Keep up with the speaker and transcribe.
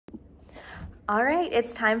All right,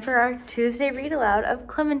 it's time for our Tuesday read aloud of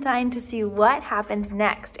Clementine to see what happens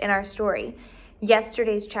next in our story.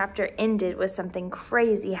 Yesterday's chapter ended with something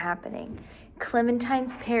crazy happening.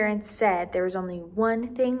 Clementine's parents said there was only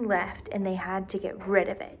one thing left and they had to get rid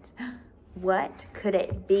of it. What could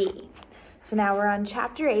it be? So now we're on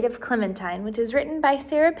chapter 8 of Clementine, which is written by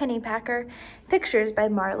Sara Pennypacker, pictures by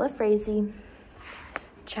Marla Frazee.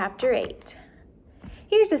 Chapter 8.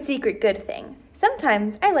 Here's a secret good thing.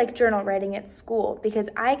 Sometimes I like journal writing at school because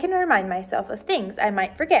I can remind myself of things I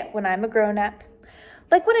might forget when I'm a grown-up.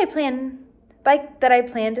 Like that I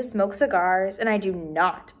plan to smoke cigars and I do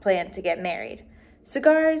not plan to get married.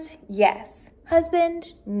 Cigars, yes.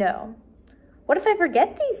 Husband, no. What if I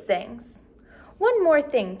forget these things? One more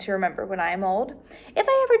thing to remember when I am old. If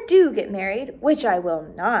I ever do get married, which I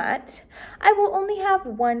will not, I will only have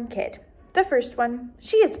one kid. The first one,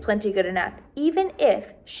 she is plenty good enough, even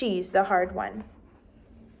if she's the hard one.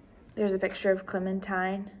 There's a picture of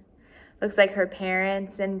Clementine. Looks like her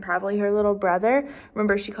parents and probably her little brother.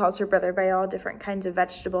 Remember, she calls her brother by all different kinds of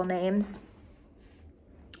vegetable names.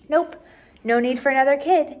 Nope, no need for another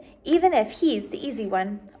kid, even if he's the easy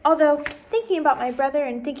one. Although, thinking about my brother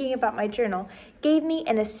and thinking about my journal gave me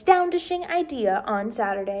an astounding idea on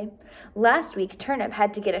Saturday. Last week, Turnip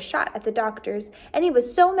had to get a shot at the doctor's, and he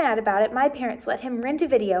was so mad about it, my parents let him rent a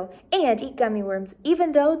video and eat gummy worms,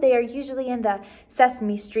 even though they are usually in the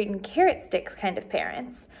Sesame Street and carrot sticks kind of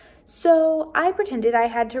parents. So I pretended I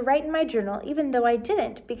had to write in my journal, even though I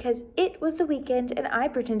didn't, because it was the weekend and I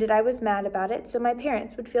pretended I was mad about it so my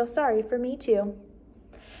parents would feel sorry for me too.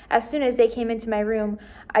 As soon as they came into my room,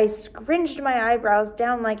 I scrunched my eyebrows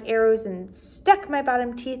down like arrows and stuck my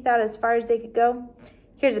bottom teeth out as far as they could go.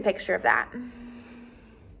 Here's a picture of that.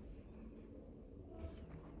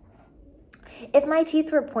 If my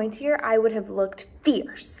teeth were pointier, I would have looked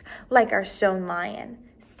fierce, like our stone lion.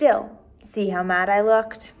 Still, see how mad I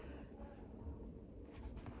looked?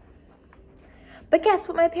 But guess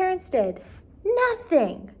what my parents did?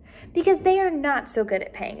 Nothing, because they are not so good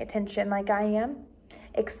at paying attention like I am.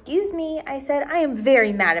 Excuse me, I said, I am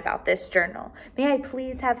very mad about this journal. May I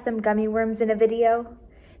please have some gummy worms in a video?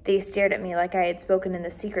 They stared at me like I had spoken in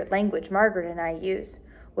the secret language Margaret and I use,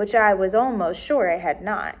 which I was almost sure I had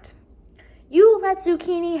not. You let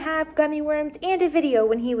Zucchini have gummy worms and a video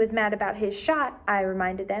when he was mad about his shot, I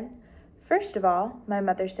reminded them. First of all, my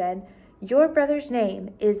mother said, your brother's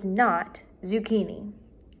name is not Zucchini.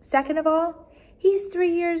 Second of all, he's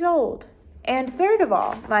 3 years old. And third of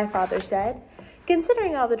all, my father said,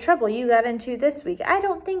 considering all the trouble you got into this week, I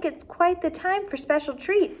don't think it's quite the time for special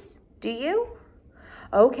treats. Do you?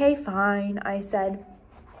 Okay, fine, I said.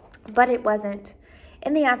 But it wasn't.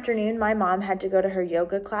 In the afternoon, my mom had to go to her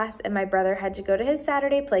yoga class and my brother had to go to his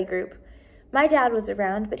Saturday playgroup. My dad was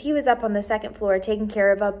around, but he was up on the second floor taking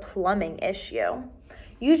care of a plumbing issue.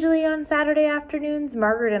 Usually on Saturday afternoons,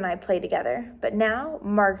 Margaret and I play together, but now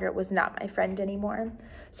Margaret was not my friend anymore.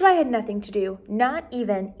 So I had nothing to do, not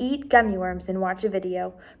even eat gummy worms and watch a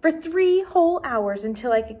video, for 3 whole hours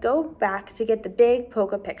until I could go back to get the big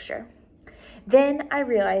polka picture. Then I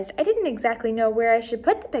realized I didn't exactly know where I should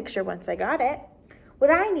put the picture once I got it.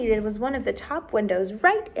 What I needed was one of the top windows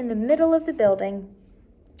right in the middle of the building,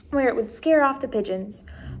 where it would scare off the pigeons.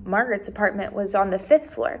 Margaret's apartment was on the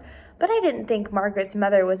 5th floor, but I didn't think Margaret's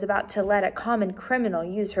mother was about to let a common criminal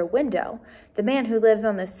use her window. The man who lives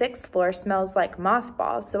on the 6th floor smells like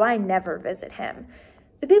mothballs, so I never visit him.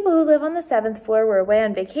 The people who live on the 7th floor were away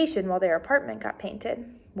on vacation while their apartment got painted,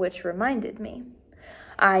 which reminded me.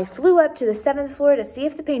 I flew up to the 7th floor to see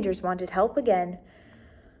if the painters wanted help again.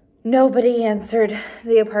 Nobody answered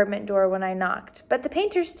the apartment door when I knocked, but the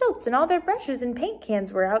painter's stilts and all their brushes and paint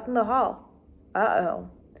cans were out in the hall. Uh-oh.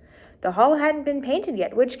 The hall hadn't been painted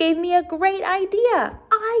yet, which gave me a great idea.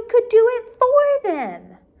 I could do it for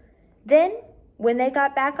them. Then, when they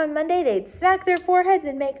got back on Monday, they'd smack their foreheads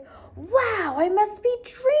and make, wow, I must be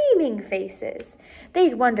dreaming faces.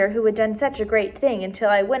 They'd wonder who had done such a great thing until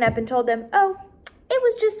I went up and told them, oh, it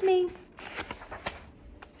was just me.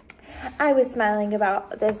 I was smiling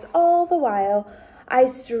about this all the while. I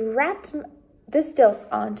strapped the stilts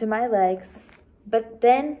onto my legs.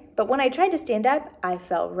 But when I tried to stand up, I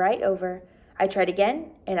fell right over. I tried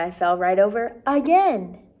again, and I fell right over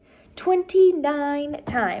again. 29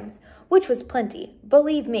 times, which was plenty,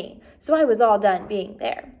 believe me, so I was all done being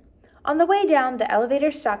there. On the way down, the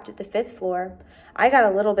elevator stopped at the 5th floor. I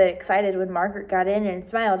got a little bit excited when Margaret got in and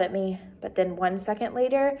smiled at me, but then 1 second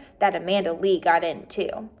later, that Amanda Lee got in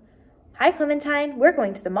too. Hi, Clementine, we're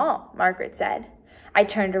going to the mall, Margaret said. I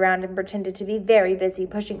turned around and pretended to be very busy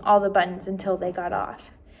pushing all the buttons until they got off.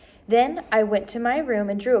 Then I went to my room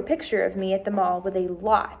and drew a picture of me at the mall with a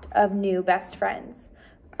lot of new best friends.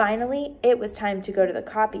 Finally, it was time to go to the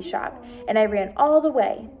copy shop, and I ran all the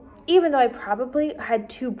way, even though I probably had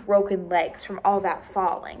 2 broken legs from all that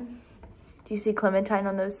falling. Do you see Clementine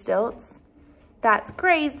on those stilts? That's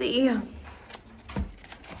crazy.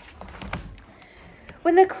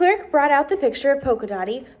 When the clerk brought out the picture of Polka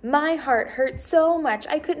Dotty, my heart hurt so much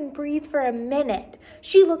I couldn't breathe for a minute.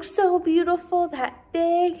 She looked so beautiful, that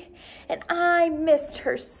big, and I missed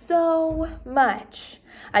her so much.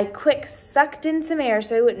 I quick sucked in some air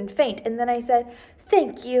so I wouldn't faint, and then I said,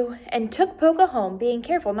 "Thank you," and took Polka home, being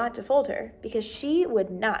careful not to fold her, because she would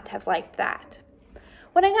not have liked that.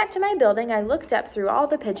 When I got to my building, I looked up through all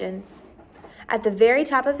the pigeons. At the very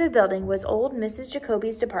top of the building was old Mrs.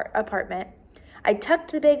 Jacoby's apartment. I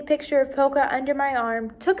tucked the big picture of Polka under my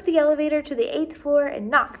arm, took the elevator to the 8th floor, and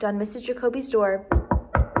knocked on Mrs. Jacoby's door.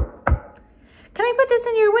 "Can I put this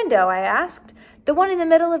in your window?" I asked. "The one in the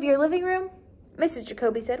middle of your living room?" Mrs.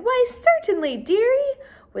 Jacoby said, "Why, certainly, dearie,"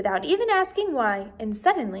 without even asking why, and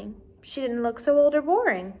suddenly, she didn't look so old or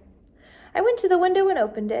boring. I went to the window and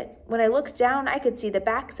opened it. When I looked down, I could see the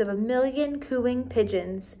backs of 1,000,000 cooing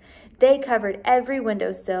pigeons. They covered every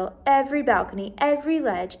windowsill, every balcony, every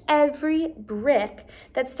ledge, every brick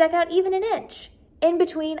that stuck out even an inch. In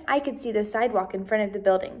between, I could see the sidewalk in front of the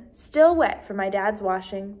building, still wet from my dad's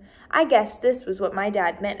washing. I guess this was what my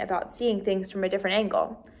dad meant about seeing things from a different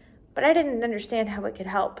angle, but I didn't understand how it could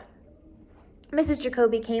help. Mrs.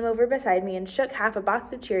 Jacoby came over beside me and shook half a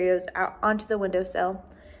box of Cheerios out onto the windowsill.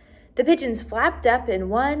 The pigeons flapped up in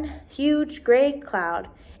one huge gray cloud,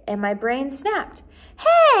 and my brain snapped.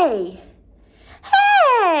 "Hey!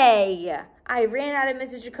 Hey!" I ran out of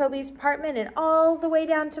Mrs. Jacoby's apartment and all the way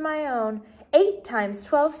down to my own, 8 times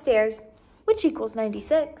 12 stairs, which equals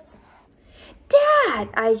 96. "Dad,"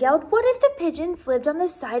 I yelled, "what if the pigeons lived on the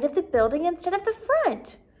side of the building instead of the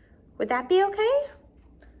front? Would that be okay?"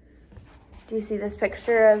 Do you see this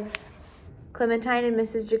picture of Clementine and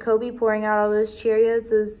Mrs. Jacoby pouring out all those Cheerios,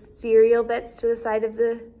 those cereal bits to the side of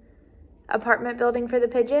the apartment building for the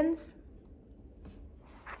pigeons?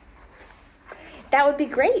 "That would be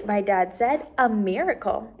great," my dad said. "A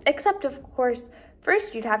miracle. Except, of course,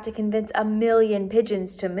 first you'd have to convince 1,000,000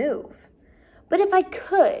 pigeons to move. But if I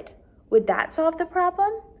could, would that solve the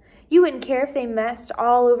problem? You wouldn't care if they messed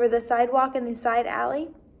all over the sidewalk and the side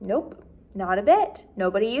alley?" "Nope, not a bit.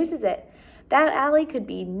 Nobody uses it. That alley could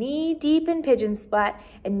be knee-deep in pigeon splat,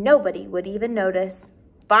 and nobody would even notice.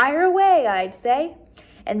 Fire away, I'd say."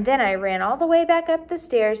 And then I ran all the way back up the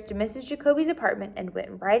stairs to Mrs. Jacoby's apartment and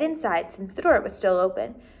went right inside since the door was still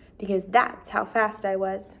open, because that's how fast I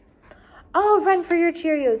was. "I'll run for your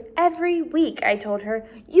Cheerios every week," I told her.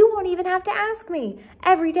 "You won't even have to ask me.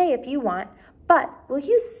 Every day if you want. But will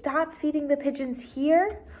you stop feeding the pigeons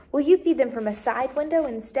here? Will you feed them from a side window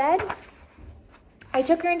instead?" I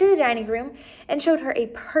took her into the dining room and showed her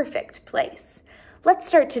a perfect place. "Let's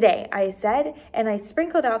start today," I said, and I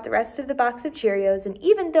sprinkled out the rest of the box of Cheerios, and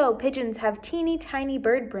even though pigeons have teeny tiny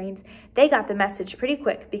bird brains, they got the message pretty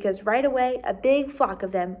quick because right away a big flock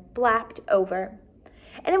of them flapped over.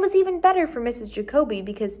 And it was even better for Mrs. Jacoby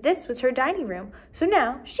because this was her dining room, so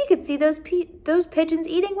now she could see those pigeons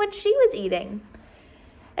eating when she was eating.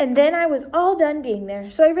 And then I was all done being there,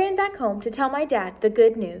 so I ran back home to tell my dad the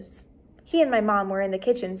good news. He and my mom were in the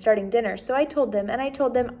kitchen starting dinner, so I told them, and I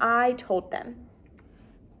told them, I told them.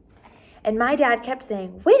 And my dad kept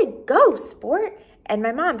saying, "Way to go, sport." And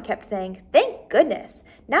my mom kept saying, "Thank goodness.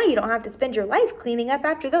 Now you don't have to spend your life cleaning up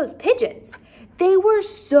after those pigeons." They were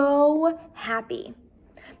so happy.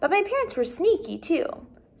 But my parents were sneaky too.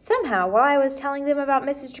 Somehow, while I was telling them about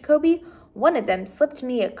Mrs. Jacoby, one of them slipped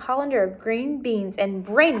me a colander of green beans and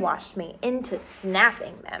brainwashed me into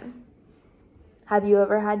snapping them. Have you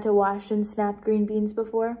ever had to wash and snap green beans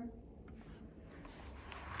before?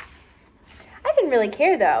 I didn't really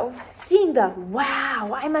care though. Seeing the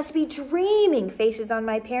 "wow, I must be dreaming" faces on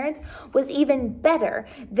my parents was even better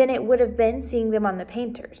than it would have been seeing them on the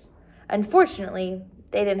painters. Unfortunately,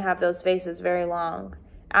 they didn't have those faces very long.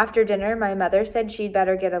 After dinner, my mother said she'd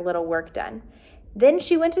better get a little work done. Then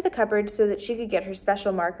she went to the cupboard so that she could get her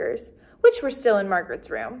special markers, which were still in Margaret's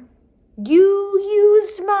room. "You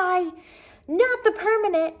used my... not the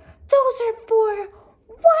permanent. Those are for...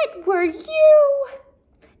 what were you?"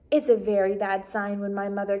 It's a very bad sign when my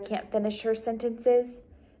mother can't finish her sentences.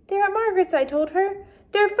 "They're at Margaret's," I told her.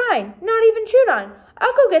 "They're fine, not even chewed on.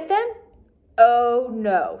 I'll go get them." "Oh,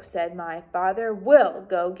 no," said my father. "We'll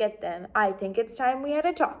go get them. I think it's time we had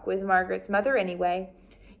a talk with Margaret's mother anyway.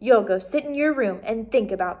 You'll go sit in your room and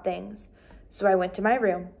think about things." So I went to my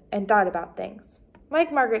room and thought about things.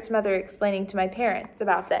 like Margaret's mother explaining to my parents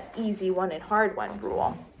about the easy one and hard one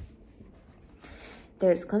rule.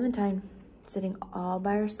 There's Clementine, sitting all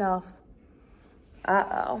by herself.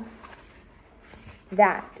 Uh-oh.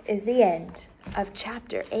 That is the end of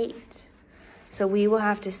chapter 8. So we will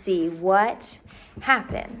have to see what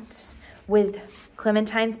happens with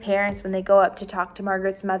Clementine's parents when they go up to talk to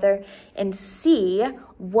Margaret's mother, and see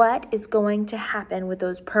what is going to happen with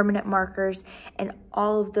those permanent markers and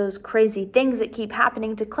all of those crazy things that keep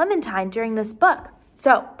happening to Clementine during this book.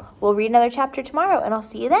 So we'll read another chapter tomorrow, and I'll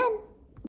see you then.